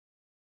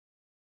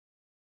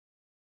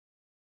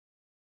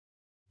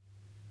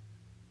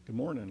Good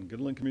morning,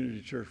 Goodland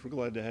Community Church. We're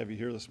glad to have you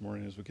here this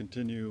morning as we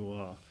continue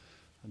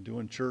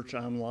doing church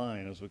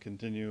online, as we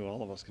continue,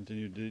 all of us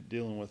continue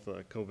dealing with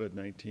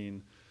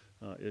COVID-19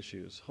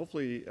 issues.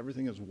 Hopefully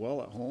everything is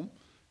well at home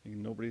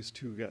and nobody's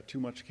got too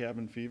much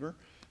cabin fever.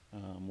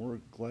 We're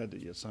glad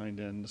that you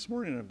signed in. This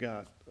morning I've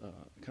got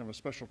kind of a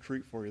special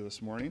treat for you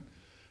this morning.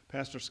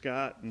 Pastor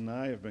Scott and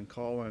I have been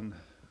calling,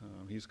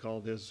 he's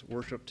called his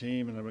worship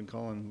team, and I've been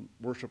calling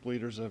worship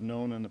leaders I've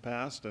known in the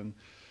past, and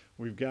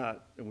we've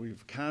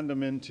conned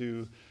them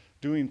into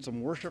doing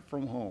some worship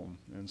from home.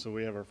 And so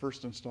we have our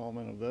first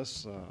installment of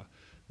this.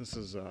 This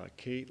is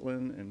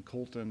Caitlin and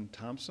Colton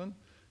Thompson.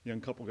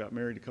 Young couple got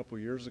married a couple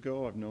years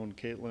ago. I've known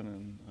Caitlin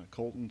and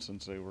Colton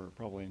since they were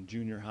probably in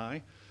junior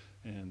high,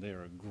 and they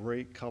are a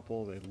great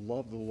couple. They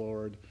love the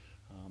Lord.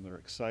 They're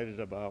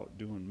excited about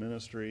doing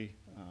ministry,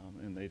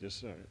 and they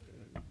just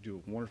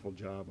do a wonderful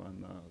job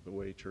on the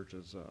Way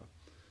Church's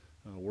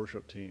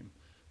worship team.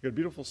 We got a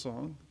beautiful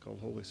song called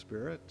Holy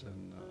Spirit,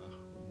 and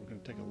we're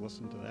going to take a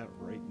listen to that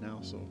right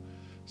now. So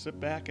sit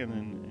back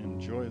and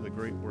enjoy the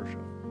great worship.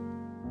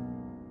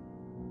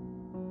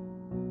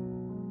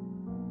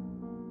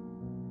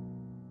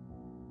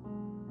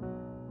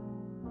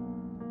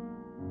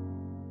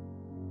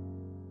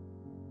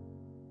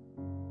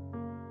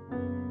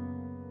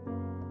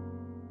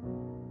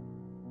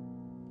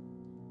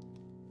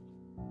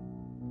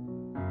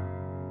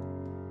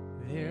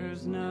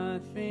 There's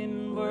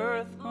nothing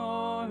worth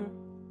more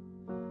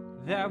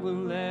that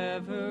will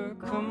ever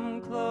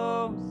come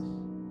close.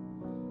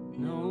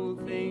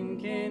 Nothing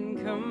can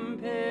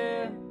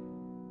compare.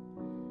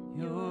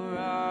 You're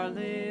our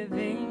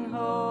living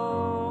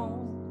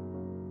hope.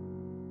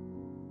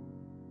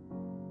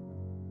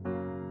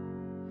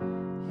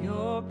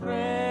 Your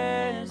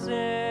presence,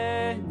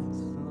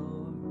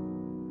 Lord.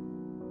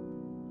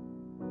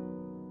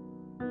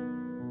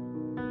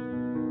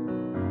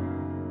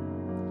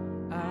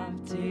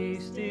 I've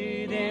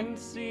tasted and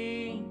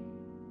seen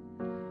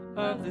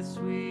of the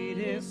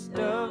sweetest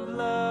of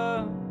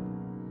love,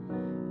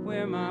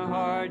 where my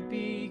heart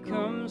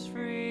becomes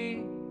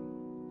free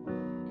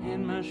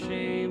and my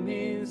shame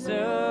is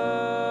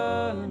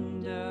undone.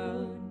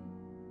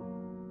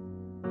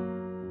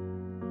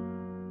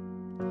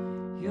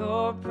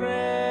 Your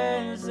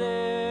presence,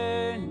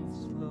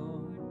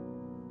 Lord.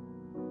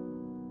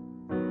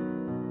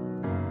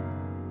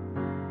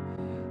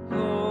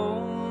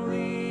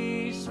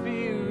 Holy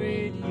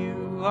Spirit,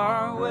 you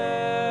are welcome.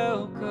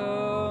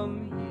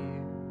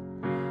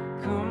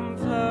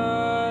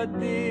 Flood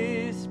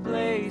this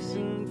place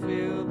and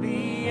fill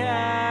the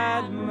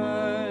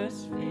atmosphere.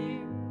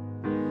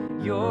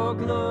 Your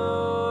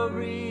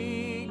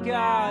glory,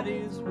 God,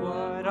 is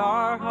what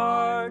our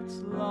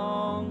hearts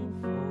long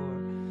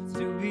for,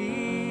 to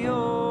be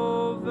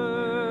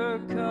overcome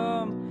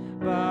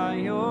by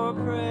your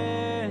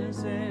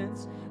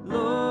presence,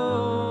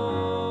 Lord.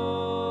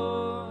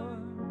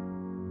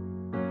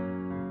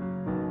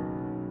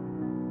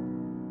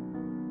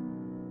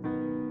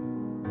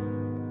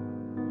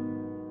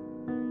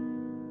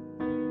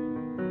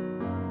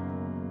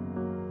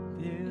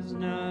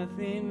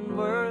 Nothing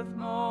worth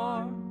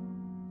more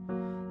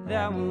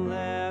that will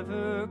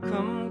ever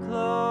come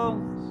close.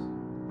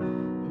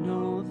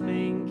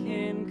 Nothing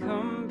can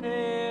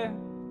compare.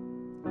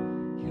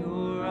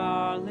 You're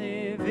our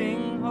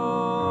living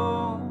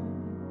hope.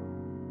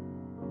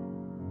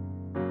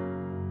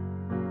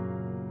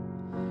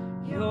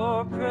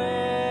 Your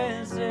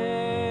presence,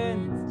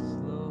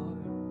 Lord.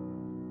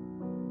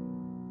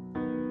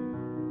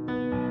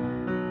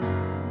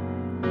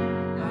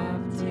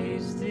 I've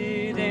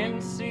tasted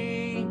and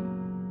seen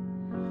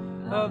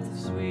of the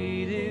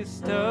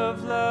sweetest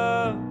of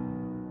love,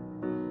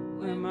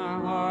 where my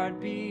heart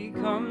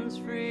becomes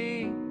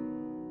free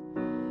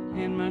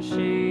and my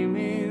shame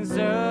is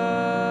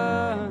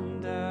undone.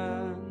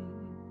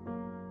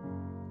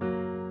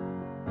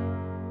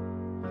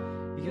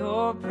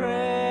 Your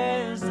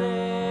presence,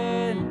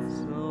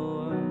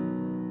 Lord.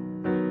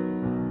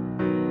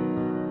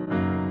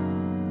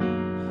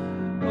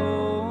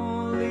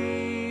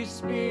 Holy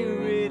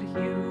Spirit,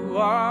 you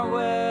are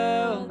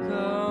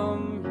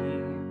welcome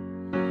here.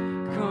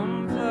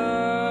 Come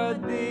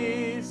flood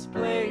this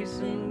place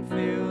and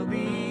fill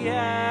the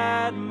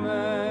atmosphere.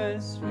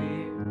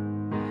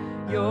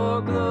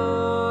 Your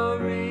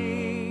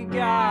glory,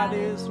 God,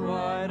 is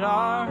what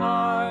our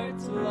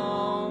hearts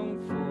long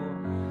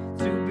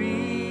for, to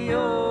be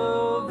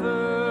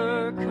overcome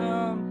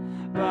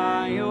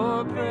by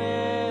your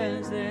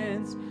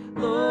presence,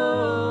 Lord.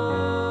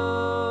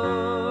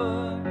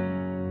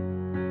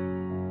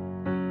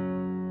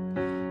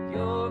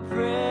 Your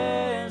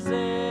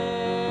presence,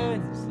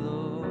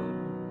 Lord.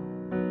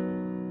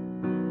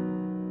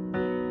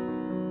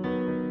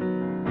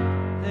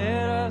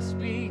 Let us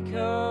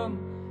become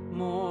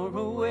more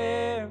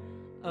aware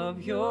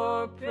of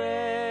your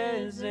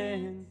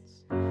presence.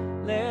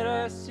 Let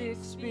us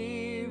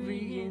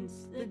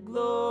experience the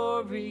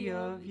glory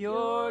of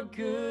your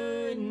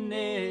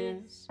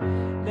goodness.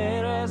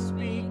 Let us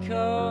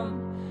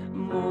become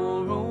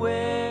more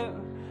aware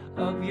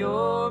of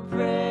your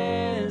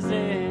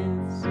presence.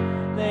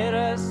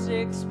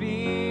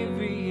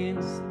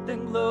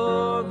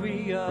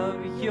 glory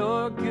of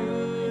your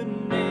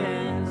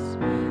goodness.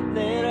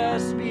 Let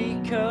us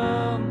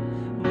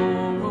become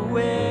more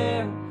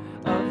aware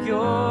of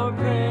your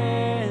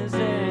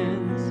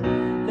presence.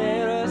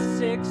 Let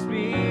us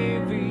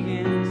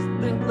experience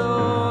the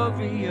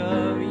glory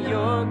of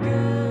your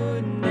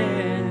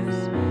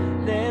goodness.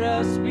 Let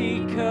us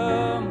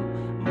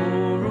become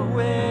more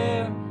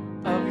aware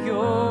of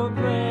your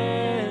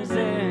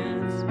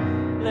presence.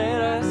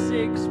 Let us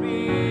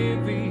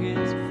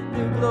experience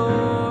the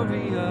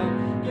glory of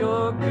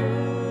your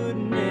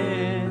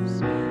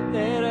goodness.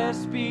 Let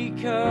us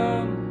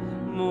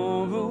become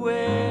more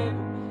aware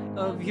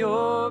of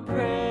your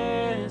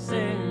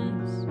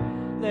presence.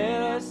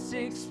 Let us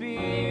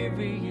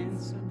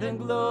experience the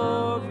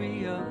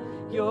glory of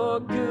your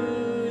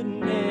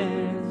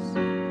goodness.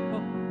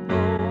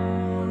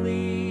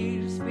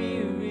 Holy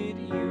Spirit,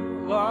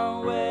 you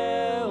are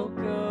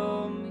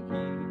welcome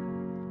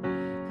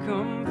here.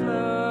 Come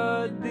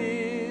flood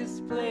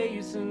this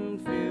place and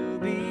fill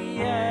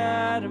the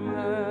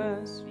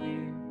atmosphere.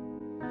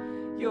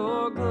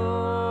 Your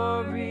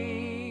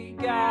glory,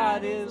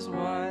 God, is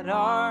what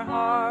our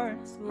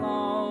hearts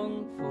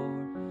long for,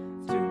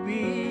 to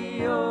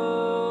be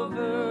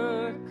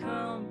overcome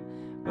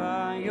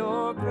by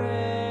your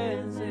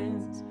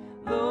presence,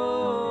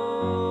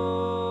 Lord.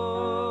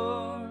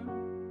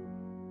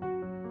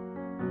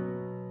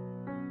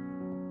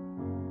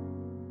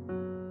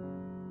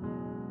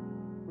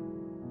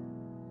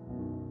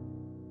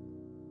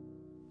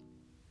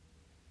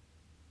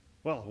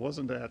 Well,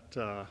 wasn't that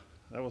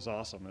that was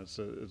awesome? It's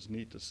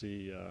neat to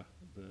see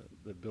the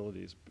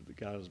abilities that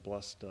God has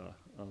blessed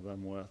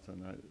them with,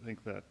 and I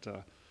think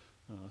that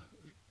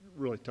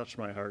really touched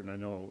my heart, and I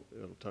know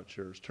it'll touch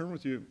yours. Turn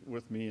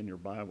with me in your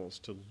Bibles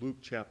to Luke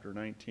chapter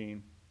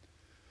 19.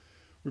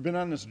 We've been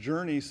on this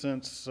journey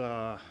since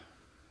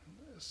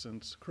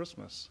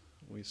Christmas.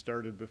 We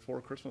started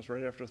before Christmas,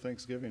 right after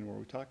Thanksgiving, where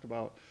we talked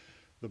about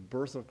the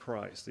birth of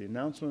Christ, the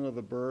announcement of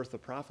the birth, the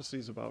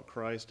prophecies about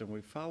Christ, and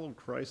we followed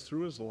Christ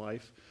through his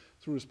life,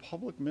 through his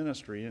public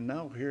ministry, and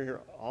now we're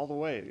here all the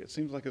way. It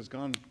seems like it's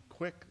gone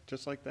quick,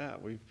 just like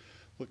that. We've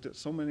looked at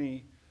so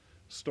many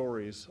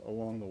stories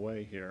along the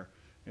way here,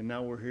 and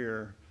now we're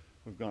here.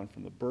 We've gone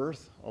from the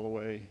birth all the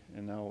way,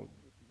 and now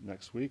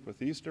next week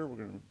with Easter, we're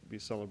going to be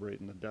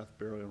celebrating the death,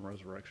 burial, and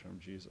resurrection of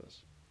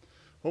Jesus.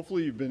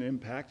 Hopefully you've been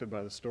impacted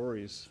by the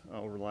stories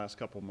over the last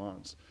couple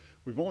months.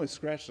 We've only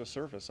scratched the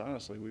surface,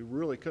 honestly. We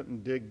really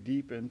couldn't dig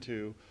deep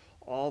into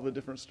all the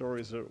different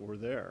stories that were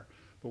there.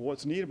 But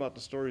what's neat about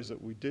the stories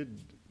that we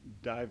did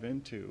dive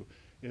into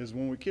is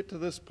when we get to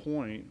this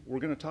point, we're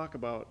going to talk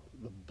about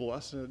the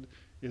blessed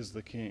is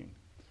the King,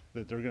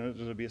 that there's going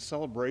to be a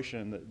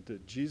celebration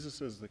that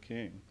Jesus is the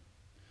King.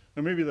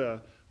 Now maybe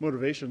the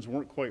motivations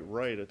weren't quite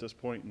right at this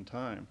point in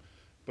time,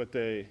 but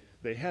they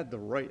had the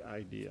right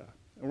idea.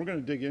 And we're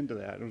going to dig into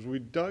that. As we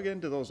dug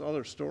into those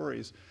other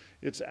stories,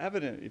 it's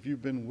evident, if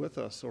you've been with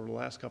us over the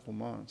last couple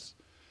months,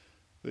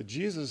 that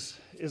Jesus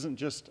isn't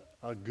just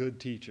a good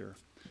teacher.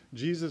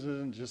 Jesus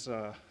isn't just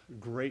a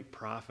great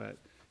prophet.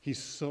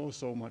 He's so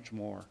much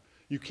more.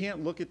 You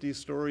can't look at these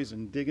stories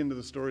and dig into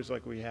the stories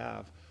like we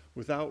have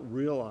without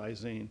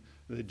realizing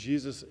that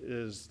Jesus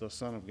is the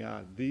Son of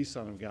God,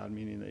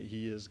 meaning that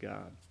he is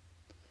God,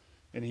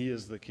 and he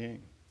is the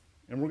King.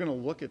 And we're going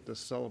to look at this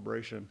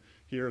celebration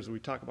here as we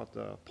talk about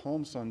the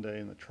Palm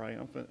Sunday and the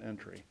triumphant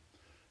entry.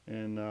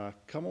 And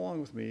come along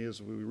with me as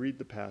we read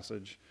the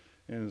passage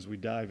and as we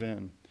dive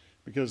in.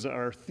 Because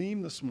our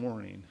theme this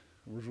morning,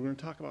 we're going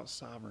to talk about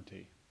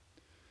sovereignty.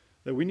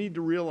 That we need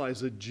to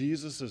realize that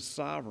Jesus is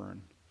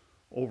sovereign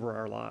over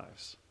our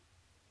lives.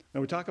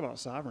 Now we talk about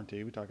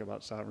sovereignty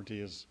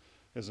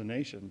as a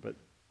nation, but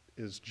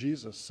is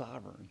Jesus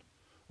sovereign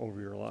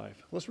over your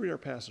life? Let's read our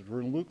passage.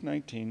 We're in Luke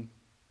 19.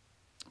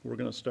 We're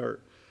going to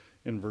start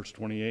in verse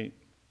 28.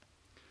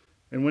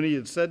 And when he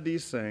had said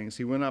these things,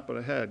 he went up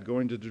ahead,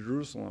 going to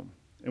Jerusalem.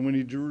 And when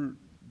he drew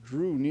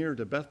near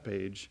to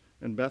Bethphage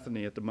and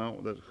Bethany at the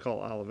mount that is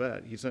called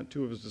Olivet, he sent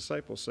two of his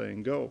disciples,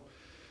 saying, Go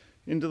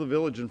into the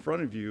village in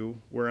front of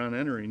you, where on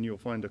entering you'll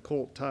find a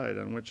colt tied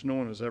on which no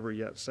one has ever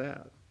yet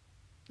sat.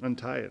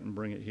 Untie it and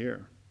bring it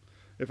here.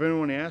 If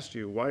anyone asks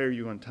you, Why are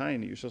you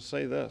untying it? You shall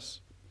say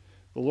this,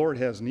 The Lord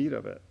has need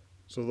of it.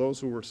 So those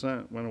who were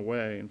sent went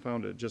away and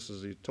found it just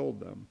as he told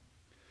them.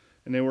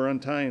 And they were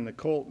untying the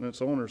colt, and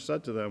its owner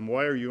said to them,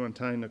 Why are you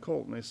untying the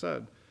colt? And they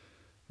said,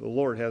 The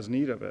Lord has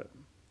need of it.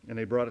 And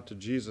they brought it to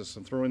Jesus,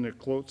 and throwing their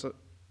cloaks on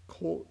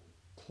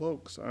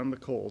the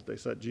colt, they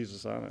set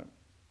Jesus on it.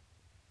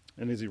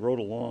 And as he rode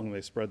along,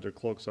 they spread their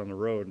cloaks on the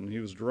road. And he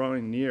was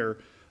drawing near,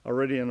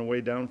 already on the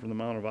way down from the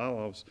Mount of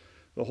Olives.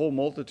 The whole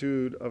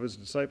multitude of his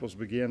disciples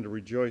began to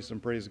rejoice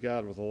and praise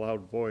God with a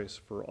loud voice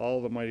for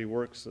all the mighty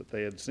works that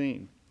they had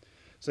seen,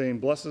 saying,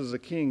 Blessed is the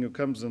King who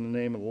comes in the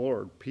name of the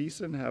Lord,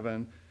 peace in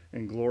heaven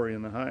and glory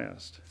in the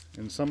highest.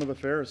 And some of the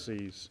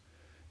Pharisees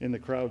in the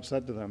crowd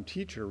said to them,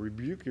 Teacher,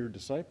 rebuke your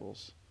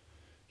disciples.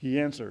 He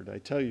answered, I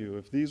tell you,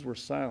 if these were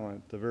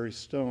silent, the very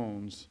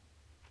stones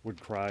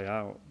would cry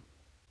out.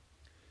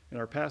 In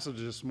our passage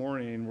this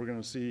morning, we're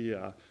going to see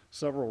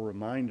several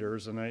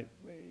reminders, and I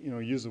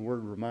use the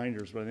word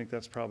reminders, but I think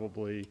that's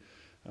probably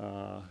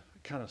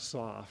kind of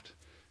soft.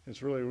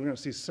 It's really, we're going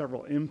to see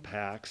several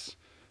impacts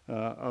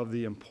of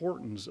the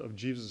importance of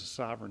Jesus'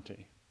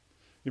 sovereignty.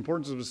 The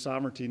importance of his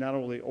sovereignty not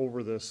only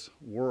over this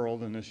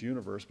world and this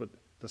universe, but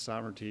the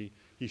sovereignty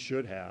he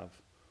should have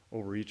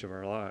over each of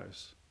our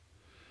lives.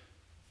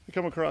 I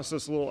come across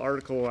this little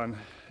article on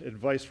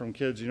advice from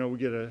kids.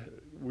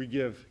 We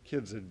give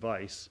kids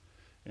advice,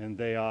 and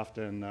they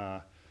often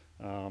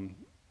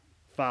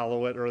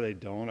follow it or they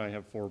don't. I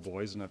have 4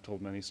 boys, and I've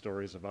told many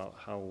stories about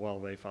how well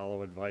they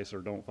follow advice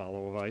or don't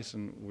follow advice,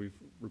 and we've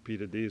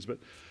repeated these. But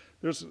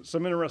there's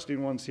some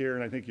interesting ones here,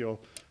 and I think you'll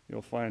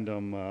find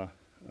them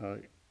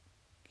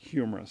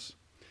humorous.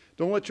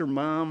 Don't let your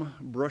mom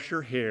brush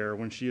your hair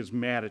when she is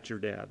mad at your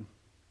dad.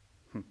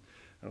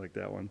 I like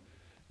that one.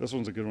 This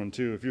one's a good one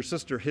too. If your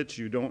sister hits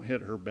you, don't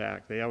hit her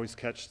back. They always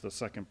catch the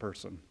second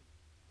person.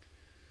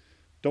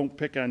 Don't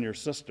pick on your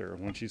sister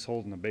when she's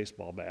holding a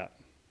baseball bat.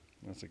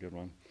 That's a good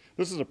one.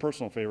 This is a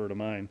personal favorite of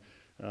mine.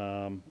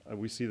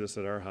 We see this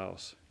at our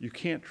house. You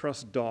can't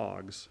trust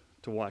dogs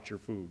to watch your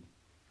food.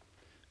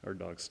 Our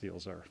dog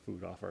steals our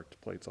food off our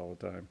plates all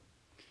the time.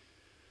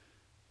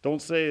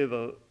 Don't say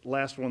the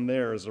last one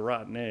there is a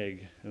rotten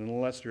egg,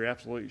 unless you're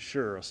absolutely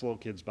sure a slow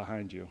kid's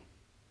behind you.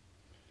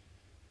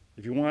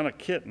 If you want a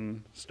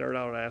kitten, start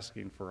out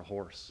asking for a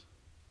horse.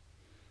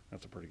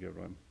 That's a pretty good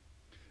one.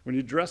 When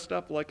you're dressed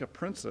up like a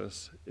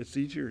princess, it's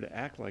easier to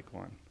act like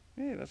one.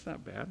 Hey, that's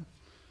not bad.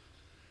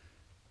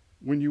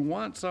 When you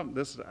want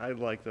something, I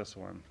like this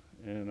one,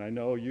 and I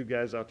know you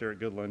guys out there at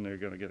Goodland are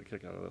going to get a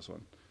kick out of this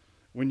one.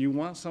 When you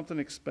want something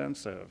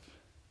expensive,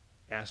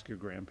 ask your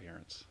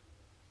grandparents.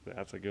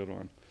 That's a good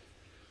one.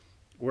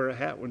 Wear a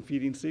hat when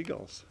feeding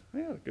seagulls.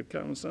 Yeah, good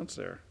common sense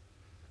there.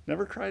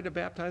 Never try to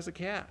baptize a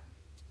cat.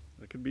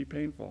 That could be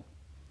painful.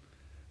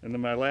 And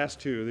then my last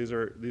 2, these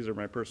are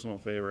my personal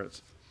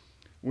favorites.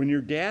 When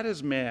your dad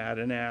is mad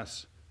and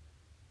asks,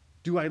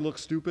 "Do I look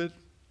stupid?"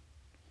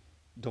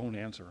 Don't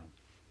answer him.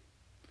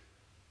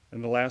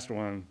 And the last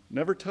one,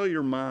 never tell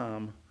your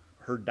mom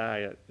her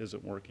diet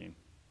isn't working.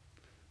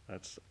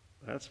 That's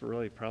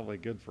really probably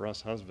good for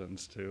us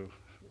husbands to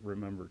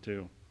remember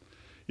too.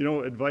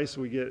 Advice.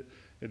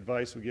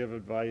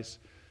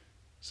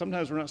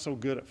 Sometimes we're not so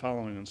good at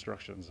following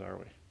instructions, are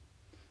we?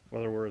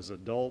 Whether we're as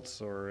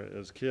adults or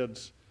as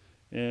kids.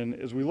 And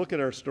as we look at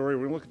our story,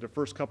 we're going to look at the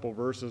first couple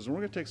verses, and we're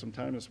going to take some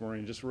time this morning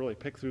and just really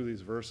pick through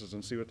these verses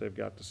and see what they've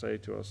got to say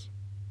to us.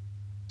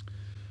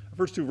 The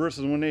first 2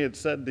 verses, when they had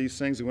said these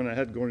things, he went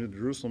ahead going to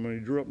Jerusalem, and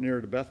he drew up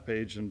near to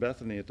Bethpage and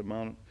Bethany at the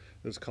mount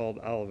that's called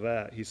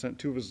Olivet. He sent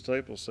 2 of his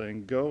disciples,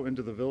 saying, "Go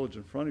into the village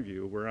in front of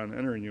you, where on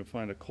entering you'll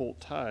find a colt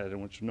tied,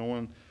 in which no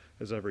one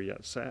has ever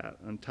yet sat.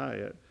 Untie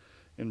it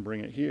and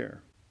bring it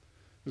here."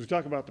 As we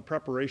talk about the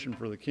preparation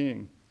for the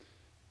king,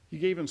 he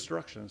gave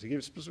instructions. He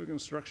gave specific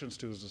instructions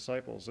to his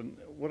disciples. And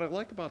what I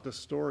like about this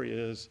story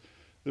is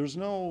there's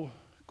no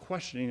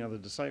questioning of the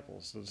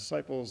disciples. The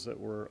disciples that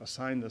were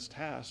assigned this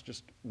task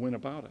just went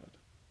about it.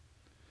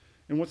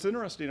 And what's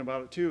interesting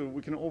about it, too,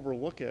 we can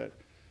overlook it,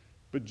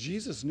 but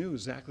Jesus knew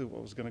exactly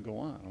what was going to go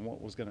on and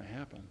what was going to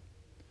happen.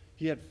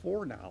 He had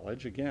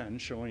foreknowledge, again,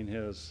 showing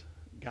his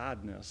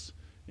godness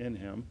in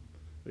him,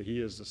 that he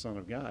is the Son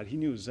of God. He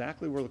knew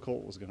exactly where the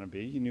colt was going to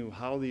be. He knew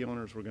how the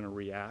owners were going to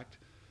react.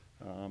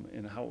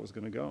 And how it was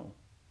going to go.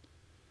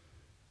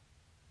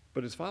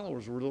 But his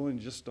followers were willing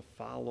just to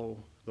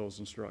follow those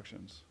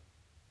instructions.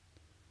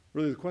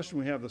 Really, the question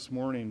we have this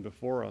morning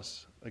before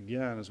us,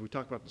 again, as we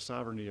talk about the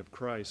sovereignty of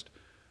Christ,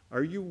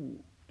 have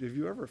you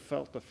ever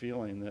felt the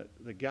feeling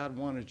that God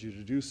wanted you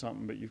to do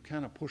something, but you've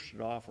kind of pushed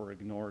it off or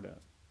ignored it?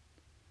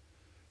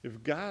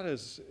 If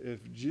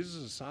Jesus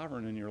is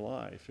sovereign in your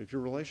life, if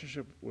your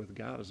relationship with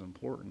God is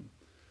important,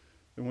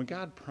 then when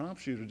God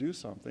prompts you to do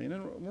something,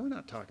 and we're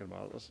not talking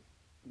about this,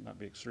 not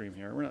be extreme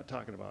here. We're not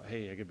talking about,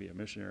 hey, I could be a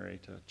missionary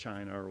to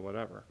China or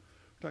whatever.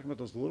 We're talking about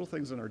those little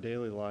things in our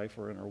daily life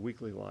or in our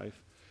weekly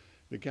life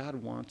that God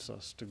wants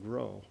us to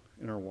grow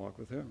in our walk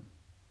with him.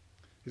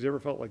 Has you ever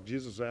felt like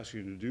Jesus asked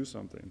you to do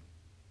something?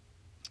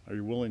 Are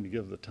you willing to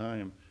give your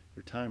time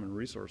and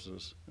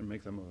resources and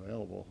make them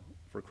available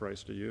for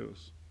Christ to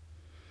use?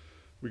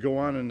 We go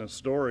on in the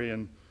story,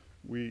 and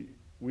we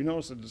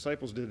notice the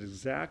disciples did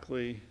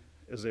exactly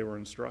as they were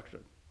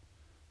instructed.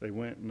 They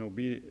went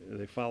and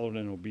they followed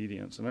in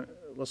obedience. And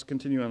let's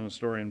continue on the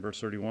story in verse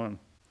 31.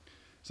 It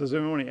says,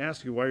 "Everyone when he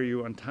asks you, why are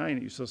you untying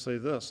it? You shall say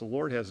this, the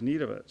Lord has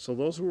need of it." So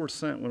those who were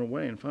sent went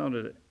away and found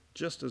it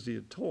just as he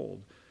had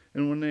told.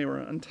 And when they were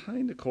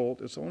untying the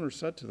colt, its owner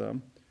said to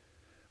them,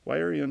 "Why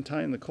are you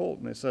untying the colt?"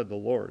 And they said, "The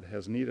Lord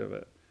has need of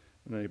it."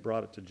 And they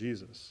brought it to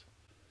Jesus.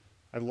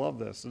 I love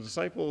this. The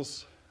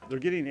disciples, they're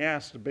getting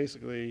asked to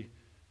basically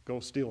go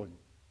steal a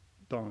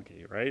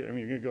donkey, right? I mean,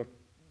 you're going to go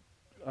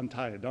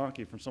untie a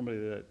donkey from somebody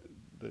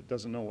that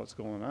doesn't know what's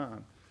going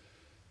on.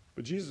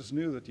 But Jesus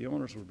knew that the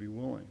owners would be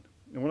willing.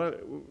 And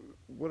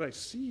what I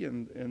see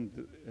in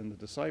the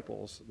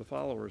disciples, the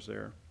followers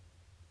there,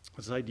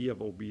 is this idea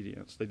of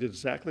obedience. They did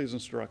exactly as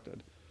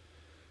instructed.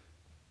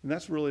 And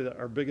that's really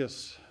our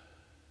biggest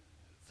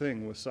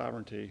thing with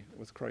sovereignty,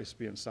 with Christ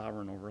being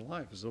sovereign over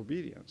life, is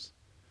obedience.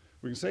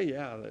 We can say,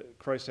 yeah, that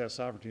Christ has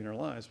sovereignty in our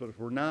lives, but if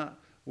we're not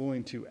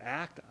willing to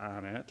act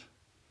on it,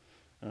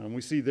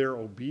 we see their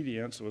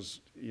obedience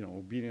was,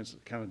 obedience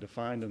kind of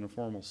defined in a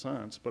formal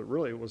sense, but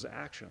really it was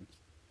action.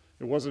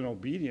 It wasn't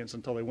obedience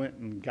until they went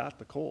and got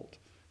the colt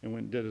and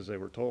went and did as they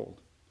were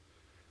told.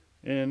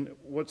 And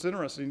what's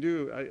interesting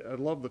too, I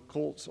love the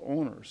colt's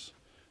owners.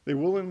 They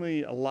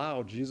willingly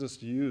allowed Jesus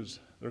to use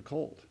their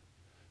colt.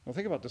 Now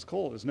think about this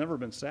colt. It's never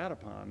been sat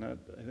upon.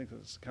 I think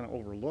that's kind of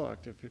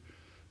overlooked.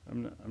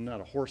 I'm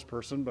not a horse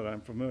person, but I'm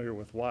familiar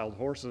with wild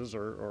horses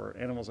or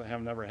animals that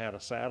have never had a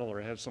saddle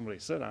or had somebody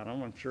sit on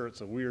them. I'm sure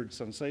it's a weird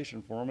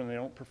sensation for them, and they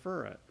don't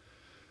prefer it.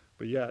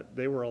 But yet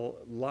they were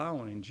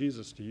allowing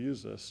Jesus to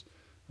use this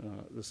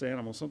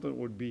animal, something that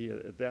would be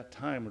at that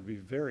time would be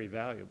very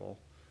valuable,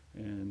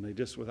 and they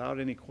just, without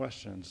any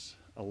questions,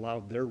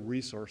 allowed their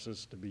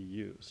resources to be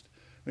used.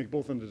 I think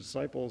both in the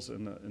disciples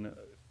and the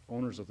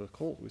owners of the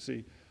colt, we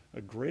see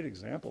a great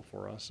example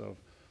for us of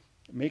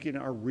making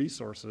our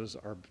resources,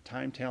 our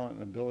time, talent,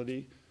 and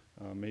ability,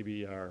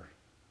 maybe our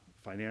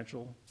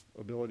financial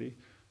ability,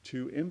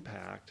 to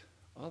impact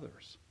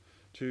others,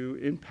 to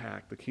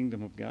impact the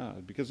kingdom of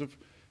God. Because if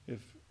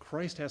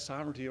Christ has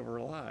sovereignty over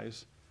our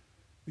lives,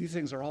 these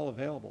things are all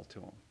available to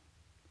him.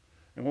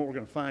 And what we're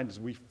going to find is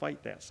we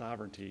fight that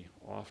sovereignty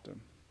often.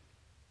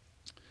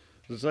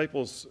 The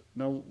disciples,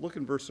 now look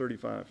in verse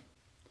 35. It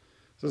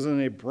says, and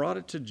they brought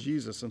it to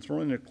Jesus, and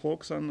throwing their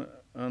cloaks on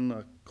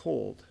the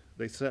colt,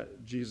 they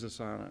set Jesus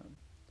on it.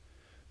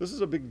 This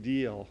is a big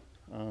deal,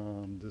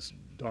 this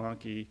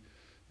donkey,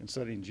 and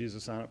setting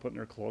Jesus on it, putting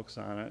their cloaks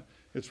on it.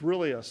 It's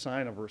really a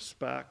sign of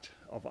respect,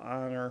 of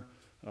honor,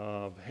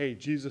 of, hey,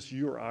 Jesus,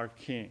 you're our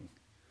king.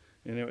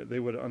 And they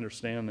would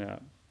understand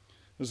that.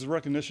 This is a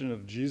recognition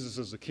of Jesus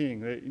as the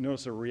king. You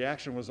notice the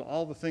reaction was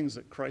all the things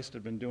that Christ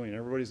had been doing.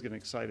 Everybody's getting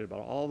excited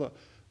about all the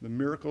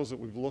miracles that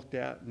we've looked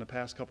at in the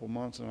past couple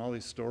months and all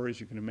these stories.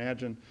 You can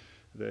imagine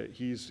that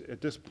he's,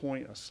 at this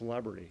point, a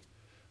celebrity.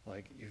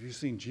 Like, if you've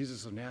seen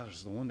Jesus of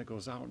Nazareth, the one that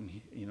goes out and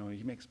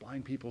he makes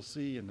blind people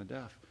see and the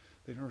deaf.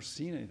 They've never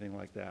seen anything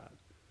like that.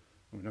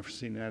 We've never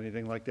seen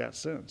anything like that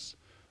since,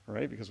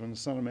 right? Because when the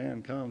Son of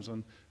Man comes,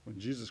 when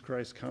Jesus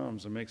Christ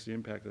comes and makes the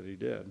impact that he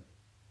did.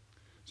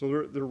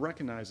 So they're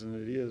recognizing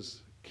that he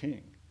is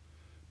king.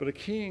 But a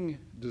king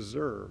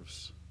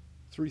deserves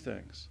three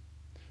things.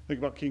 Think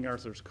about King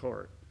Arthur's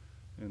court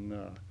and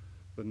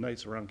the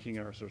knights around King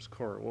Arthur's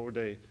court. What would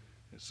they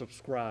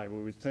subscribe? What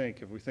would we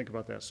think if we think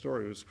about that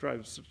story? We would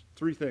subscribe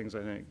three things,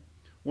 I think.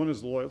 One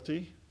is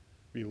loyalty.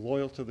 Be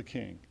loyal to the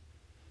king.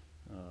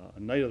 A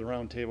knight of the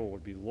Round Table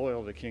would be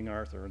loyal to King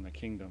Arthur and the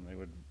kingdom. They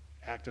would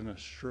act in a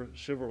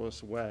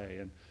chivalrous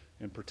way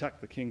and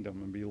protect the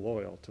kingdom and be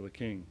loyal to the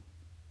king.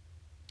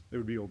 They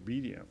would be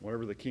obedient.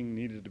 Whatever the king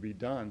needed to be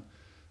done,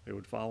 they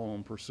would follow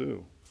and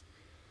pursue.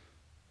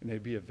 And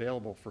they'd be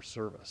available for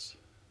service.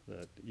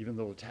 That even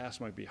though the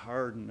task might be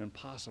hard and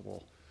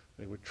impossible,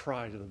 they would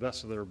try to the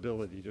best of their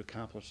ability to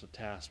accomplish the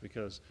task,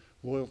 because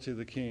loyalty to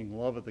the king,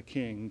 love of the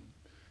king,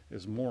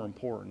 is more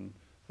important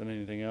than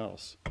anything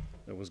else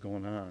that was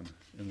going on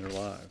in their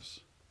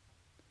lives.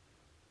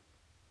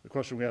 The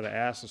question we had to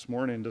ask this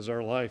morning, does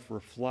our life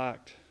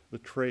reflect the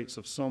traits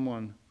of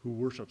someone who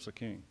worships a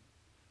king?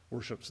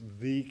 Worships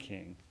the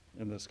king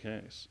in this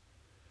case.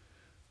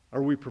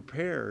 Are we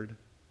prepared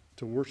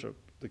to worship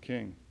the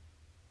king?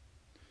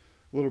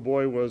 A little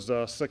boy was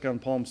sick on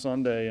Palm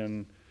Sunday,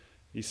 and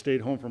he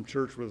stayed home from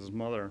church with his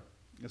mother.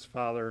 His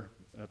father,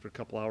 after a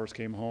couple hours,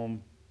 came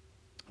home,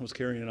 was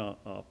carrying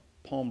a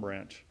palm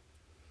branch.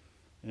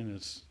 And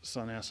his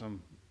son asked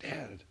him,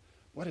 Dad,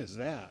 what is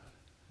that?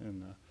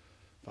 And the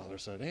father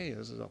said, hey,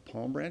 this is a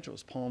palm branch. It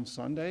was Palm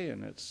Sunday,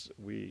 and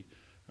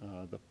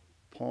the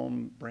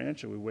palm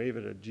branch, and we wave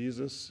it at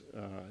Jesus.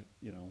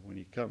 When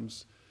he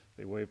comes,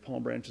 they wave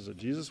palm branches at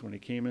Jesus when he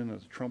came in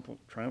as a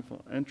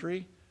triumphal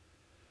entry.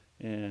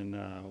 And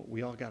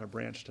we all got a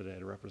branch today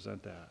to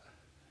represent that.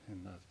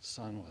 And the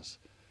son was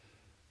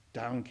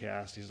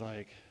downcast. He's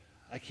like,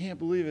 I can't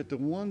believe it. The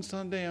one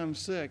Sunday I'm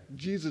sick,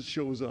 Jesus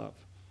shows up.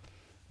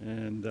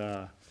 And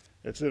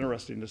it's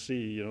interesting to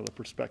see, the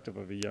perspective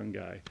of a young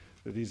guy,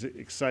 that he's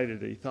excited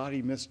that he thought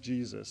he missed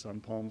Jesus on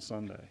Palm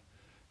Sunday.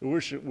 I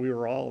wish we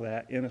were all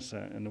that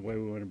innocent in the way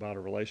we went about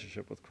a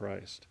relationship with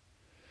Christ.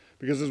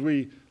 Because as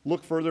we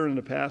look further into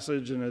the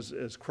passage and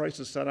as Christ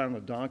is set on the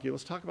donkey,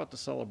 let's talk about the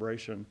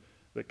celebration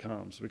that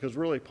comes. Because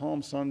really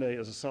Palm Sunday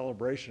is a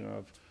celebration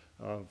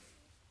of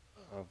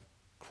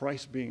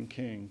Christ being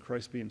king,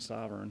 Christ being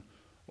sovereign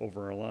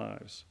over our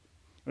lives.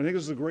 I think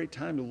this is a great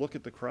time to look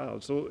at the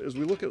crowd. So as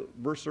we look at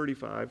verse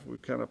 35,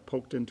 we've kind of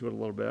poked into it a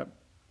little bit.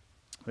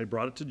 They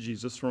brought it to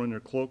Jesus, throwing their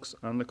cloaks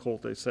on the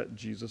colt. They set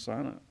Jesus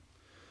on it.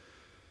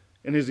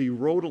 And as he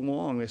rode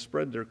along, they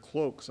spread their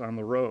cloaks on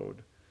the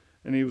road.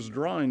 And he was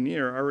drawing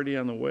near, already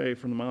on the way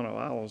from the Mount of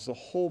Olives. The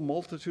whole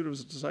multitude of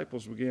his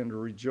disciples began to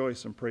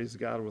rejoice and praise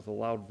God with a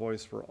loud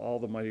voice for all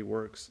the mighty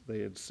works they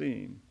had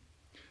seen.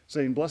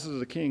 saying, "Blessed is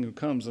the King who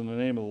comes in the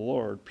name of the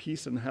Lord,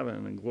 peace in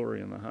heaven and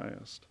glory in the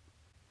highest."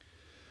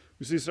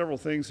 We see several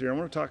things here. I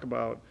want to talk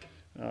about,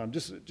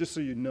 just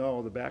so you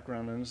know the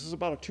background, and this is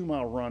about a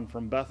 2-mile run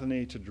from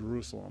Bethany to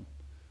Jerusalem.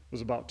 It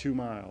was about 2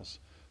 miles.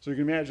 So you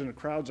can imagine the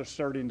crowds are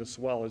starting to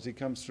swell as he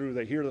comes through.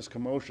 They hear this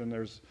commotion.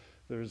 There's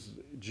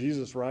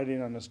Jesus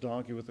riding on this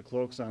donkey with the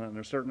cloaks on it, and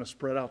they're starting to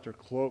spread out their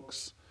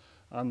cloaks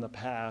on the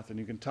path. And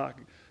you can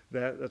talk,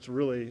 that's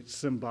really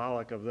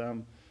symbolic of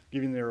them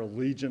giving their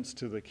allegiance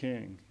to the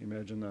king.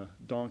 Imagine the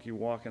donkey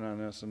walking on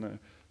this, and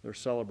they're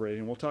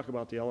celebrating. We'll talk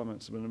about the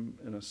elements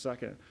in a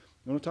second.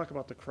 I want to talk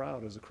about the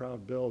crowd as the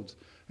crowd builds.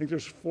 I think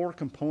there's 4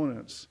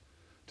 components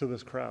to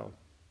this crowd.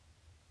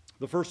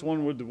 The first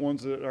one would be the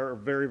ones that are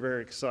very,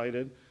 very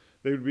excited.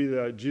 They would be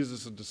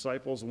Jesus'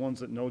 disciples, the ones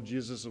that know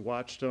Jesus, have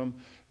watched him,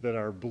 that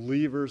are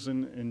believers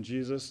in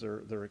Jesus.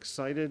 They're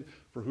excited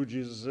for who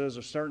Jesus is.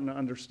 They're starting to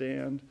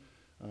understand,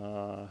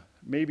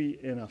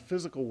 maybe in a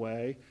physical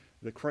way,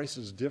 that Christ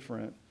is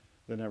different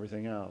than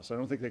everything else. I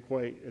don't think they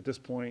quite, at this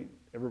point,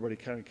 everybody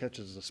kind of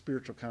catches the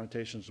spiritual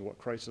connotations of what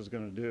Christ is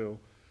going to do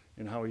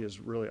and how he is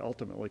really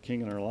ultimately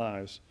king in our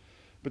lives.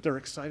 But they're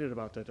excited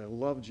about that. They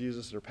love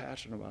Jesus. They're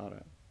passionate about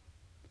it.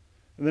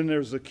 And then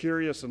there's the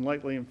curious and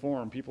lightly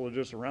informed. People are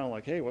just around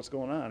like, hey, what's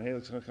going on? Hey,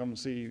 let's come and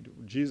see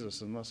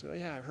Jesus. And they'll say,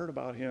 yeah, I heard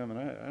about him, and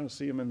I don't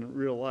see him in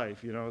real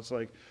life. You know, it's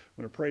like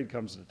when a parade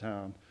comes to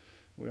town.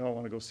 We all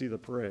want to go see the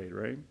parade,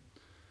 right?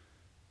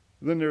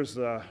 And then there's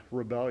the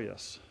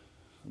rebellious,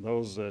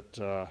 those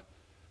that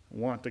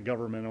want the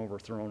government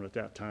overthrown at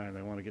that time.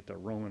 They want to get the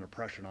Roman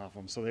oppression off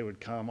them. So they would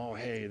come, oh,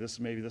 hey,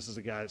 maybe this is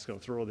a guy that's going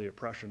to throw the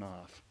oppression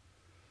off.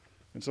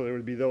 And so there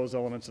would be those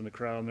elements in the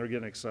crowd, and they're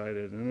getting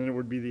excited. And then it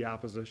would be the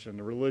opposition,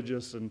 the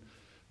religious and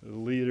the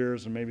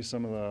leaders, and maybe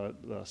some of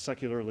the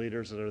secular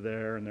leaders that are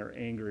there, and they're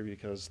angry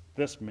because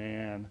this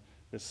man,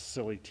 this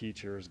silly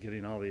teacher, is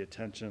getting all the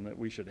attention that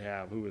we should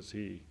have. Who is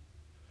he?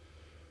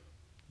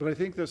 But I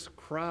think this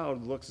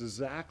crowd looks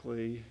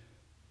exactly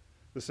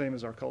the same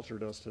as our culture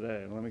does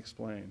today. And let me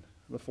explain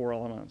the 4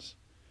 elements.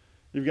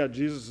 You've got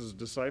Jesus'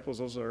 disciples.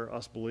 Those are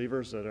us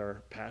believers that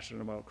are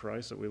passionate about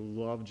Christ, that we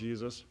love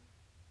Jesus.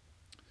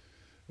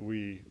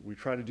 We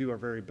try to do our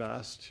very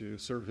best to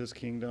serve his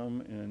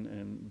kingdom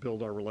and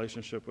build our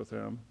relationship with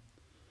him.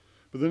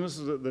 But then this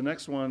is the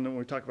next one, when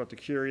we talk about the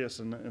curious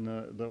and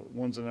the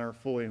ones that aren't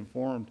fully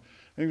informed.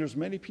 I think there's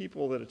many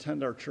people that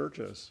attend our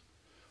churches,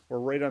 or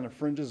right on the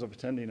fringes of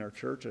attending our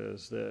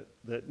churches,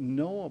 that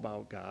know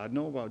about God,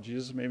 know about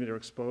Jesus. Maybe they're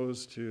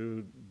exposed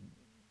to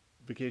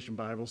Vacation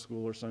Bible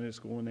School or Sunday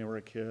school when they were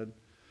a kid.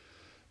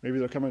 Maybe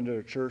they're coming to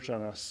a church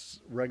on a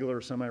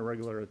regular,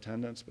 semi-regular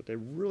attendance, but they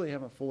really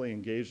haven't fully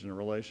engaged in a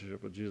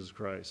relationship with Jesus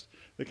Christ.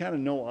 They kind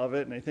of know of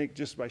it, and they think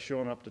just by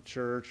showing up to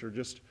church or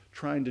just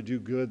trying to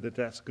do good that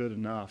that's good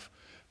enough.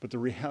 But the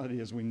reality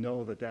is we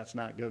know that that's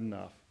not good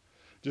enough.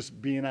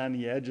 Just being on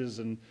the edges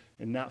and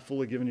not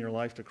fully giving your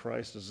life to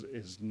Christ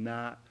is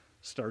not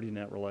starting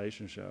that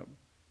relationship.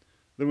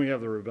 Then we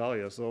have the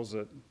rebellious, those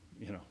that,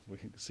 we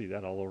can see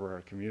that all over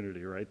our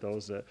community, right?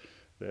 Those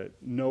that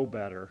know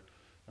better,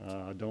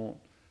 don't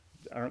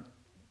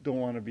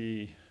want to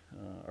be,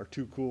 are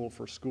too cool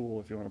for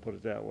school, if you want to put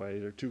it that way.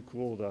 They're too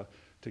cool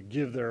to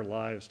give their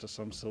lives to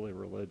some silly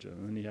religion.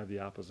 And then you have the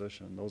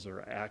opposition. Those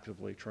are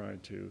actively trying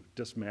to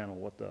dismantle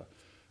what the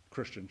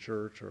Christian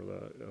church or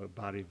the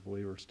body of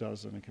believers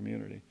does in a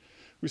community.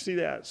 We see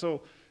that.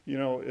 So,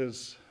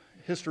 as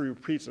history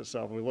repeats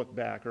itself, we look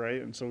back,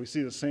 right? And so we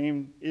see the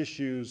same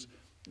issues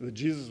that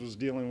Jesus was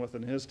dealing with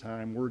in his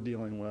time, we're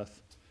dealing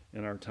with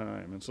in our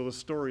time. And so the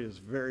story is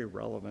very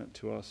relevant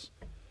to us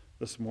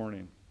this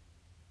morning.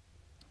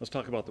 Let's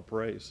talk about the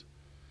praise,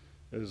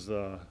 is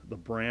the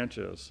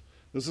branches.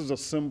 This is a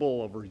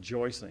symbol of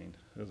rejoicing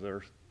as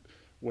they're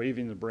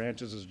waving the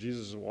branches as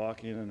Jesus is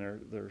walking, and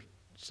they're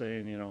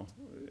saying,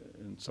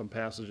 in some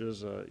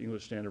passages,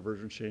 English Standard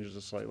Version changes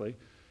it slightly,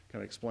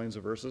 kind of explains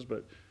the verses,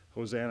 but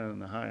Hosanna in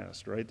the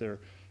highest, right? They're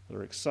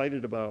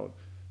excited about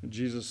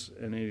Jesus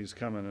and he's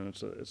coming, and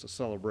it's a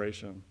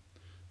celebration.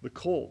 The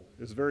colt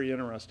is very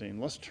interesting.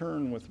 Let's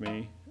turn with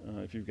me,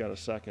 if you've got a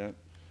second.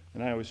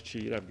 And I always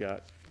cheat. I've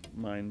got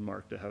mine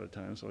marked ahead of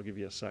time, so I'll give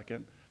you a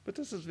second. But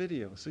this is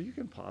video, so you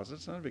can pause it.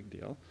 It's not a big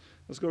deal.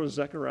 Let's go to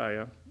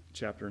Zechariah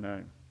chapter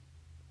 9.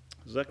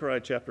 Zechariah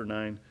chapter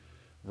 9,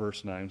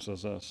 verse 9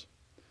 says this.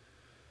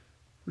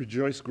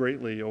 Rejoice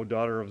greatly, O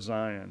daughter of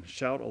Zion.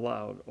 Shout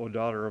aloud, O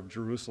daughter of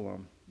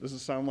Jerusalem. Does it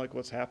sound like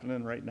what's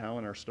happening right now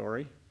in our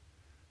story?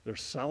 They're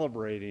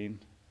celebrating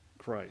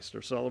Christ.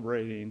 They're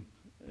celebrating,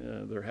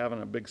 they're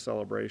having a big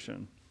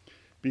celebration.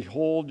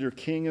 Behold, your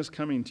king is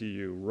coming to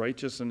you,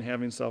 righteous and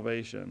having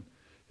salvation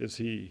is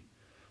he,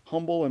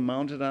 humble and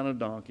mounted on a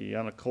donkey,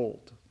 on a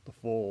colt, the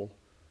foal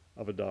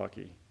of a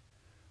donkey.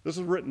 This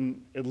was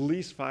written at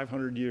least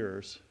 500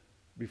 years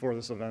before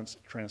this event's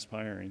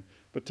transpiring.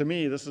 But to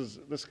me,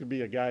 this could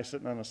be a guy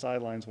sitting on the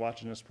sidelines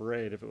watching this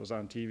parade if it was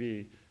on TV,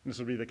 and this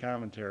would be the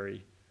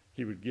commentary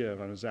he would give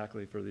on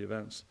exactly for the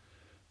events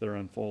that are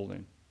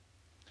unfolding.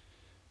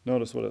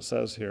 Notice what it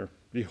says here.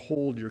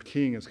 Behold, your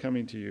king is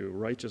coming to you,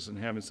 righteous and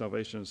having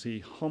salvation. Is he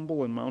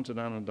humble and mounted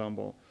on a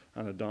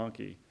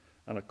donkey,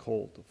 on a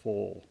colt, the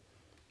foal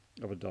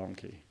of a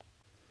donkey.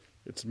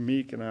 It's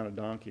meek and on a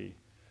donkey.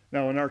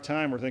 Now, in our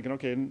time, we're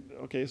thinking,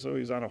 okay, so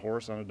he's on a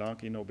horse, on a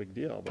donkey, no big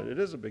deal. But it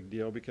is a big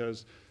deal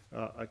because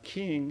a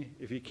king,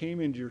 if he came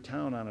into your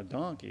town on a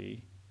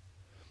donkey,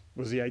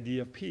 was the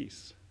idea of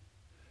peace.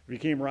 If he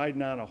came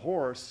riding on a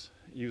horse,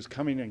 he was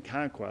coming in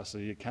conquest, so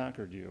he had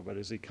conquered you. But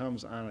as he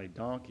comes on a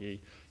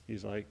donkey,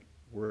 he's like,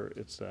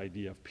 it's the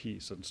idea of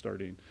peace and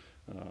starting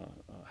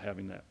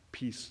having that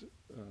peace,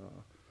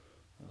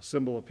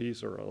 symbol of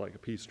peace, or like a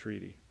peace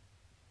treaty.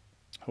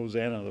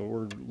 Hosanna, the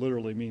word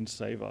literally means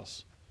save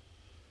us.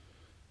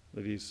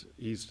 That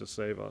he's to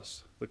save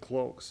us. The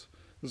cloaks.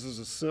 This is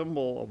a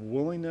symbol of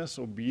willingness,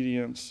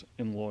 obedience,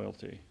 and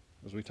loyalty,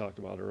 as we talked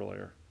about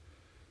earlier.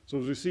 So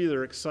as we see,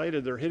 they're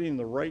excited. They're hitting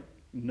the right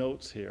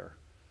notes here.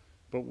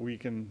 But we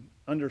can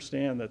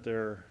understand that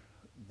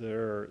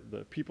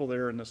the people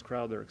there in this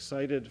crowd, they're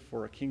excited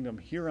for a kingdom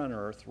here on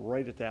earth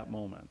right at that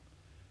moment.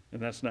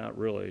 And that's not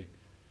really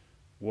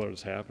what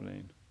is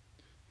happening.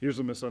 Here's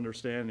a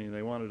misunderstanding.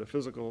 They wanted a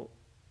physical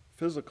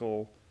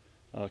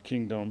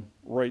kingdom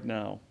right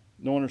now.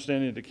 No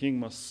understanding that the king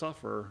must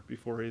suffer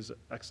before he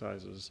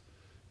exercises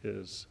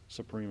his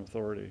supreme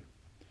authority.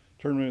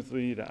 Turn with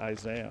me to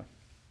Isaiah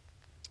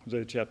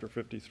chapter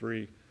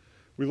 53.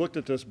 We looked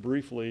at this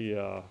briefly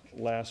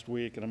last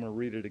week, and I'm going to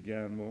read it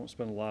again. We won't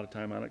spend a lot of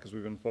time on it because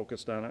we've been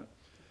focused on it.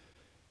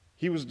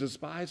 He was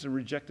despised and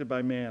rejected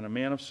by man, a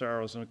man of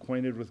sorrows and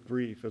acquainted with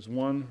grief, as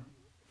one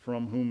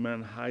from whom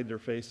men hide their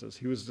faces.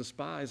 He was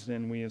despised,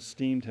 and we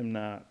esteemed him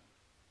not.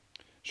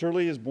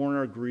 Surely he has borne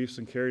our griefs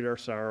and carried our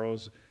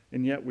sorrows,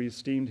 and yet we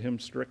esteemed him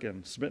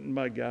stricken, smitten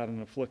by God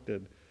and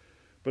afflicted.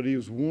 But he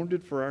was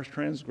wounded for our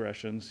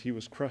transgressions, he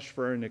was crushed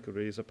for our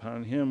iniquities.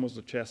 Upon him was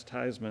the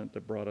chastisement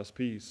that brought us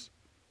peace.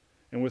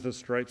 And with his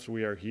stripes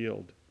we are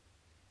healed.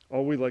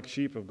 All we like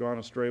sheep have gone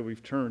astray,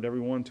 we've turned every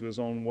one to his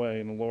own way,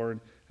 and the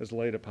Lord has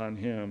laid upon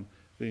him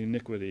the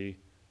iniquity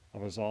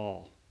of us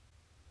all.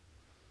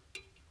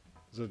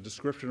 It's a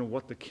description of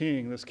what this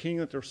king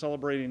that they're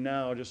celebrating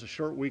now, just a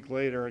short week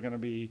later, are going to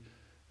be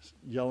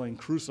yelling,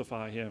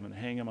 crucify him and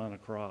hang him on a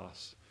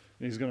cross.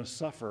 And he's going to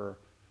suffer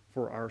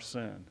for our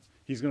sin.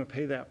 He's going to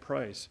pay that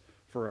price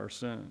for our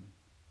sin.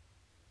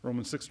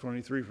 Romans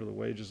 6:23, for the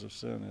wages of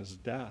sin is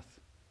death,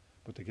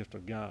 but the gift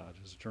of God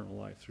is eternal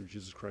life through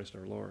Jesus Christ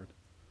our Lord.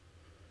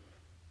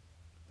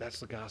 That's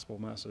the gospel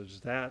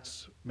message.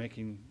 That's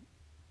making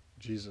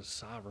Jesus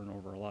sovereign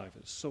over our life.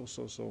 It's so,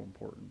 so, so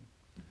important.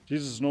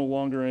 Jesus is no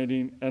longer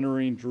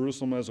entering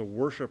Jerusalem as a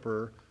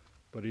worshiper,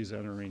 but he's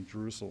entering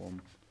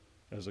Jerusalem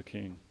as a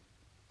king.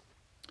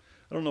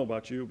 I don't know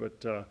about you,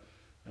 but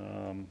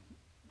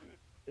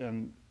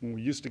and when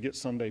we used to get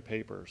Sunday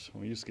papers,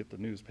 when we used to get the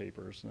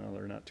newspapers, now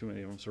there are not too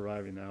many of them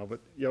surviving now, but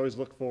you always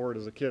look forward,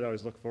 as a kid, I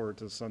always look forward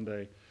to the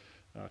Sunday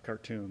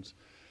cartoons.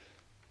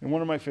 And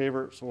one of my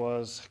favorites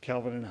was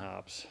Calvin and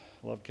Hobbes.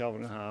 I love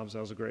Calvin and Hobbes, that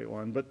was a great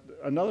one. But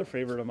another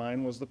favorite of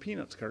mine was the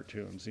Peanuts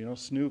cartoons,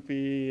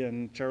 Snoopy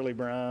and Charlie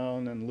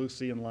Brown and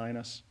Lucy and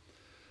Linus.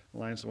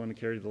 Linus, the one who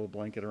carried the little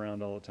blanket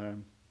around all the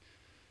time.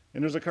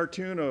 And there's a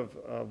cartoon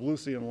of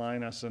Lucy and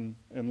Linus, and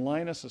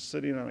Linus is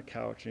sitting on a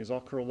couch, and he's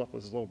all curled up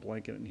with his little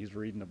blanket, and he's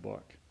reading a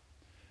book.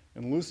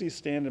 And Lucy's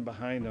standing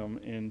behind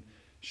him, and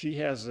she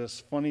has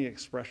this funny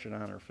expression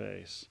on her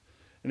face.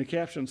 And the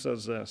caption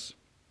says this,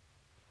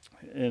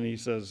 and he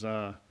says,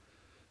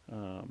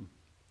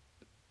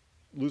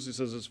 Lucy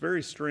says, it's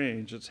very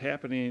strange. It's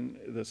happening,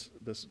 this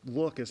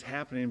look is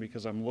happening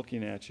because I'm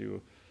looking at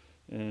you.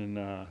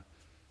 And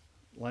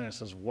Linus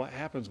says, what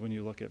happens when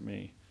you look at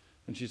me?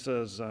 And she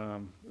says,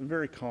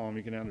 very calm,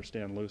 you can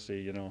understand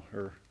Lucy,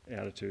 her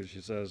attitude.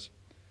 She says,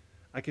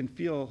 I can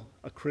feel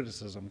a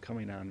criticism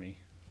coming on me.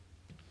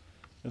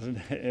 Isn't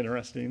that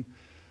interesting?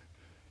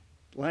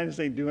 Linus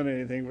ain't doing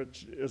anything,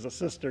 but as a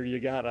sister, you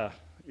gotta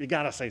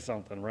say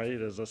something,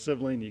 right? As a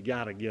sibling, you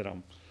gotta get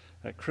them.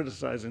 That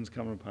criticizing's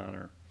coming upon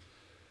her.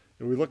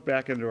 If we look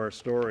back into our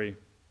story,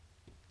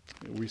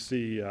 we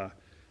see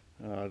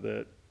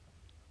that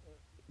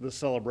this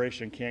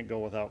celebration can't go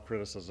without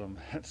criticism.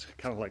 It's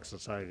kind of like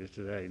society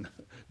today.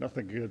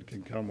 Nothing good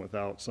can come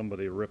without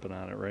somebody ripping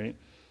on it, right?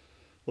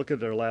 Look at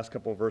their last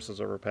couple of verses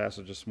of our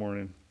passage this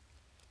morning.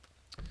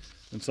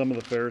 And some of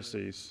the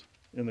Pharisees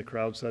in the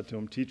crowd said to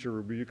him, Teacher,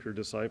 rebuke your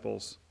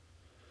disciples.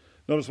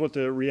 Notice what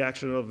the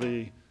reaction of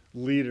the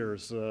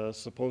leaders,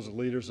 supposed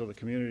leaders of the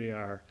community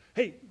are.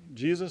 Hey,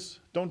 Jesus,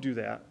 don't do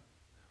that.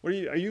 Are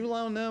you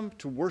allowing them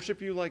to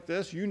worship you like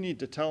this? You need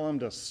to tell them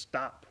to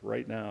stop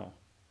right now.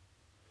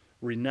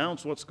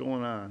 Renounce what's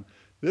going on.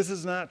 This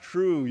is not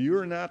true. You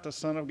are not the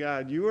Son of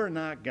God. You are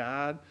not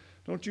God.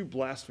 Don't you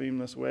blaspheme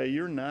this way.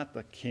 You're not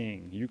the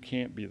king. You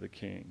can't be the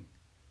king.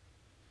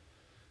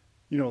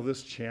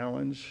 This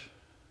challenge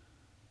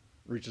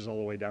reaches all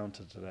the way down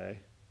to today.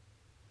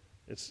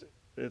 It's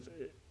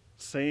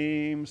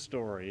same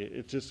story.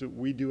 It's just that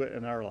we do it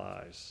in our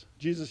lives.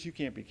 Jesus, you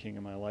can't be king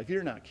of my life.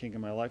 You're not king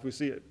of my life. We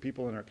see it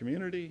people in our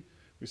community.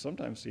 We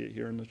sometimes see it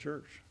here in the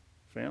church,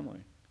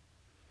 family.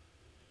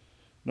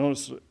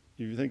 Notice, if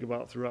you think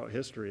about throughout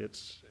history,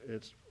 it's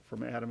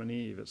from Adam and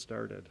Eve it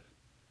started.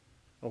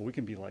 Oh, we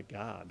can be like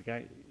God.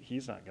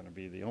 He's not going to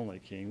be the only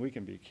king. We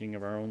can be king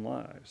of our own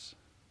lives.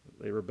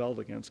 They rebelled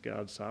against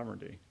God's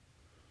sovereignty.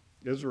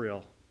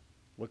 Israel,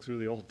 look through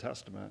the Old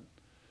Testament.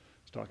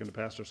 I was talking to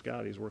Pastor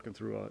Scott. He's working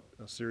through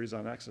a series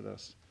on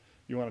Exodus.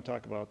 You want to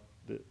talk about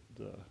the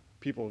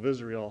people of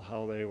Israel,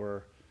 how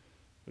they're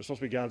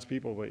supposed to be God's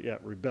people, but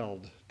yet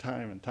rebelled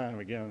time and time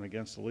again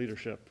against the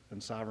leadership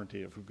and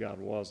sovereignty of who God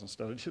was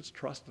instead of just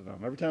trusting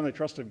him. Every time they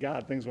trusted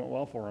God, things went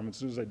well for them. As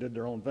soon as they did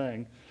their own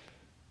thing,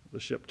 the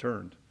ship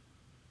turned.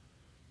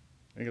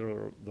 Think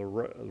of the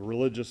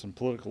religious and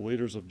political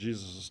leaders of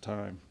Jesus'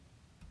 time.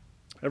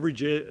 Every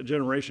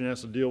generation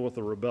has to deal with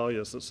the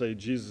rebellious that say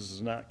Jesus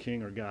is not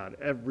king or God.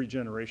 Every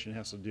generation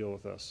has to deal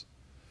with this.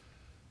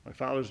 My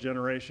father's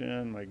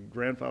generation, my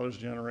grandfather's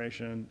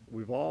generation,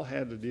 we've all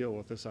had to deal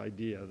with this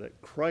idea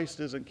that Christ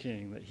isn't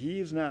king, that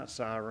he's not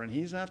sovereign,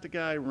 he's not the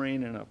guy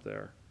reigning up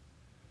there.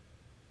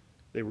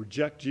 They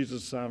reject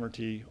Jesus'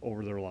 sovereignty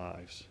over their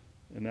lives,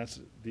 and that's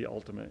the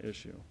ultimate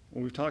issue.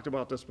 Well, we've talked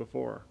about this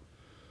before.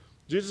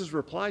 Jesus'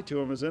 reply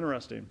to him is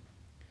interesting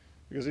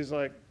because he's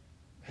like,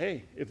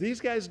 hey, if these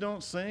guys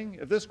don't sing,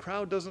 if this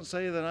crowd doesn't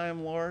say that I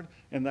am Lord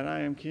and that I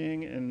am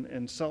king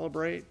and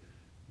celebrate,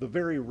 the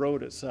very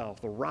road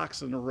itself, the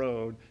rocks in the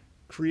road,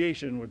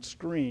 creation would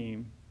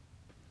scream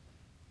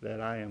that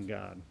I am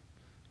God,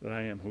 that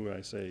I am who I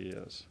say he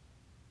is.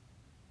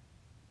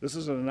 This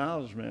is an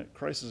acknowledgement,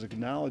 Christ is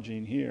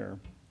acknowledging here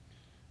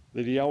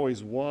that he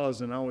always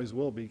was and always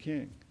will be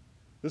king.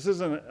 This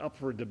isn't up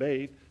for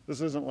debate.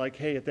 This isn't like,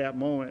 hey, at that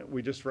moment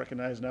we just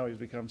recognize now he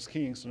becomes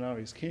king, so now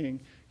he's king.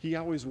 He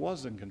always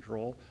was in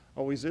control,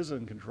 always is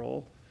in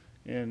control,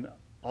 and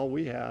all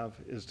we have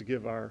is to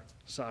give our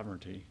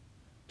sovereignty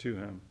to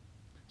him.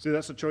 See,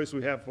 that's the choice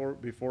we have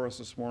before us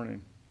this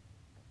morning.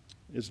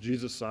 Is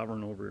Jesus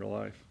sovereign over your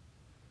life?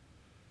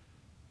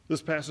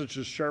 This passage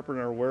should sharpen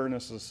our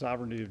awareness of the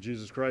sovereignty of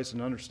Jesus Christ,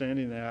 and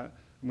understanding that,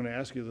 I'm going to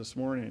ask you this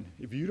morning,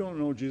 if you don't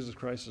know Jesus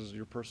Christ as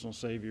your personal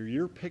Savior,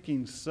 you're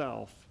picking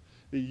self,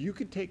 that you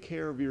can take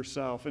care of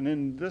yourself. And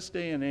in this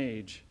day and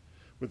age,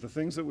 with the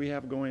things that we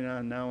have going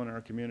on now in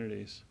our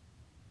communities,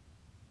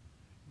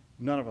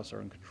 none of us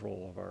are in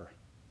control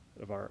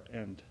of our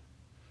end,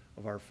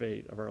 of our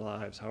fate, of our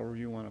lives, however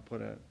you want to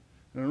put it.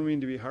 And I don't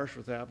mean to be harsh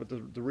with that, but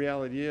the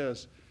reality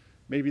is,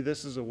 maybe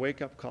this is a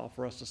wake-up call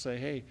for us to say,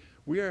 hey,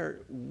 we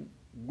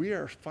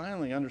are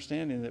finally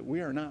understanding that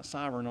we are not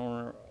sovereign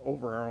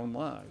over our own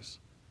lives.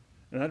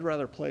 And I'd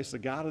rather place the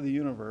God of the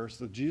universe,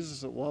 the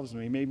Jesus that loves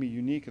me, made me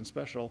unique and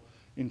special,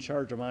 in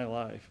charge of my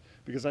life,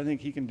 because I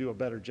think he can do a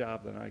better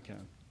job than I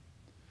can.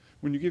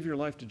 When you give your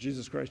life to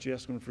Jesus Christ, you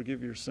ask him to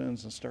forgive your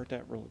sins and start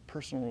that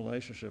personal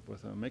relationship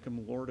with him. Make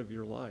him Lord of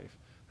your life.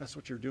 That's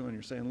what you're doing.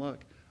 You're saying,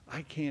 look,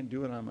 I can't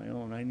do it on my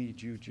own. I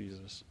need you,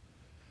 Jesus.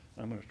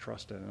 I'm going to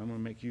trust in it. I'm going to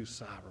make you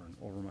sovereign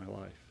over my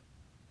life.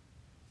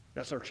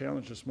 That's our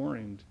challenge this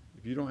morning.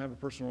 If you don't have a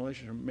personal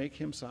relationship, make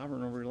him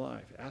sovereign over your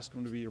life. Ask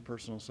him to be your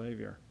personal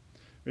Savior.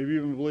 Maybe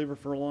you've been a believer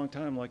for a long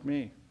time like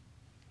me.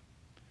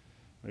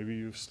 Maybe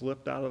you've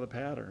slipped out of the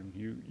pattern.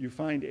 You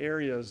find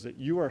areas that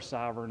you are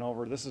sovereign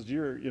over. This is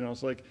your,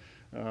 it's like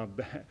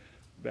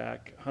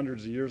back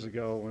hundreds of years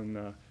ago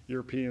when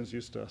Europeans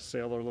used to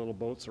sail their little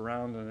boats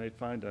around and they'd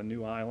find a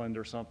new island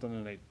or something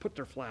and they'd put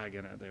their flag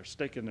in it. They're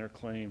staking their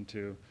claim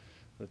to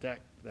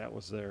that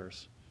was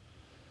theirs.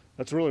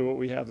 That's really what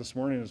we have this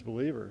morning as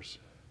believers.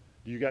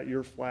 You got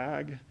your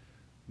flag,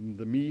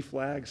 the me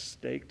flag,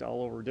 staked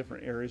all over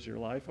different areas of your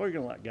life. Oh, you're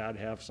going to let God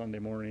have Sunday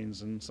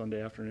mornings and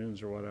Sunday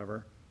afternoons or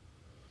whatever.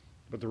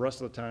 But the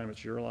rest of the time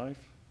it's your life.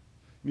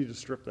 You need to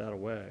strip that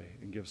away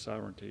and give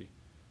sovereignty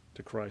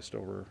to Christ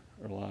over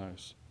our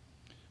lives.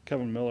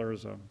 Kevin Miller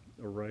is a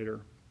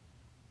writer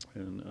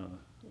and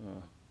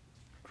a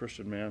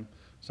Christian man,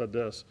 said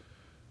this: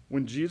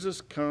 when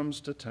Jesus comes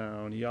to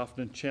town, he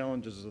often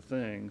challenges the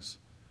things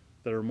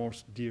that are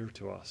most dear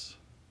to us.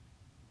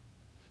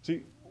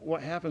 See,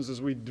 what happens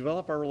is we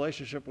develop our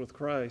relationship with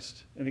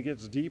Christ and it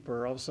gets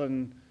deeper. All of a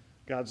sudden,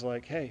 God's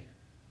like, hey,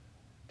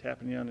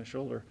 tapping you on the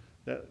shoulder,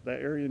 that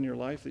area in your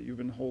life that you've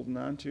been holding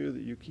on to,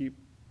 that you keep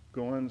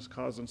going, is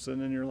causing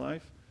sin in your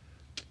life,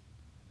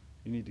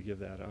 you need to give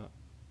that up.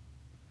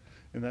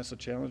 And that's the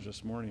challenge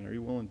this morning. Are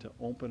you willing to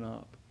open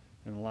up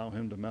and allow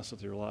him to mess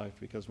with your life?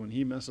 Because when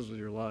he messes with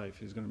your life,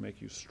 he's going to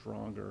make you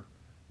stronger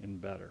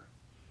and better.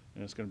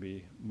 And it's going to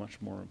be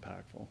much more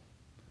impactful.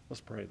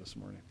 Let's pray this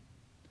morning.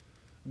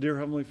 Dear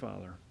Heavenly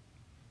Father,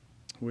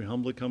 we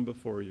humbly come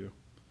before you.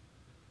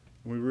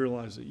 We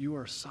realize that you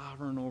are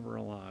sovereign over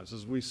our lives.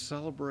 As we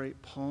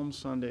celebrate Palm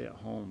Sunday at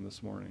home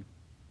this morning,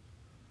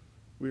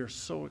 we are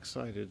so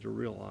excited to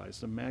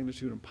realize the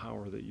magnitude and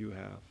power that you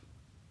have.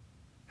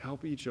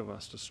 Help each of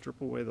us to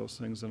strip away those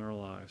things in our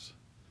lives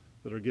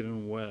that are getting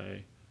in the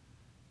way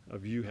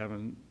of you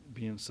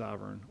being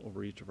sovereign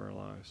over each of our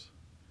lives.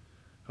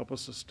 Help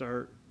us to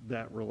start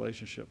that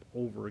relationship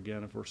over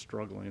again if we're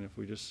struggling, if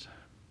we just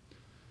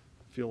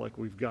feel like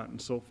we've gotten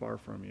so far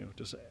from you.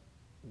 Just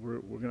we're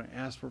going to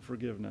ask for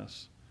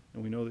forgiveness,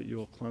 and we know that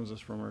you'll cleanse us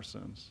from our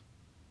sins.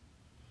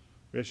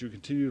 We ask you to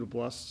continue to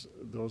bless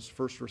those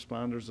first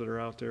responders that are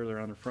out there. They're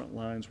on the front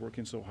lines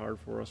working so hard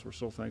for us. We're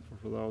so thankful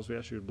for those. We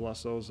ask you to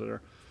bless those that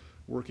are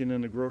working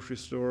in the grocery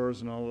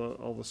stores and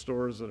all the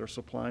stores that are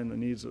supplying the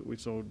needs that we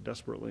so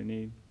desperately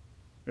need.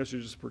 We ask you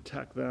to just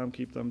protect them,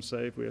 keep them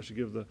safe. We ask you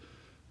to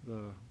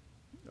give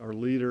our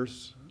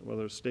leaders,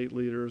 whether it's state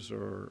leaders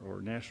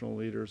or national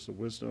leaders, the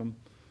wisdom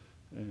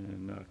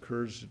and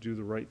courage to do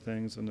the right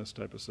things in this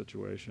type of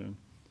situation.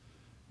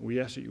 We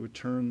ask that you would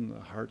turn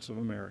the hearts of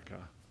America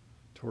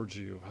towards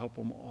you. Help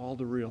them all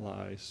to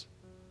realize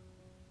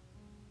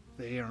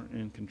they aren't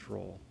in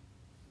control,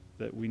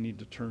 that we need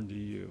to turn to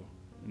you.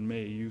 And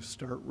may you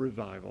start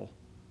revival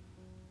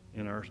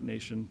in our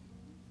nation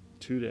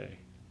today.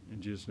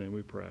 In Jesus' name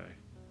we pray.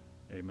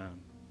 Amen.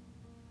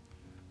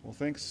 Well,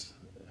 thanks.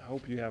 I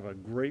hope you have a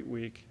great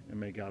week, and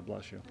may God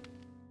bless you.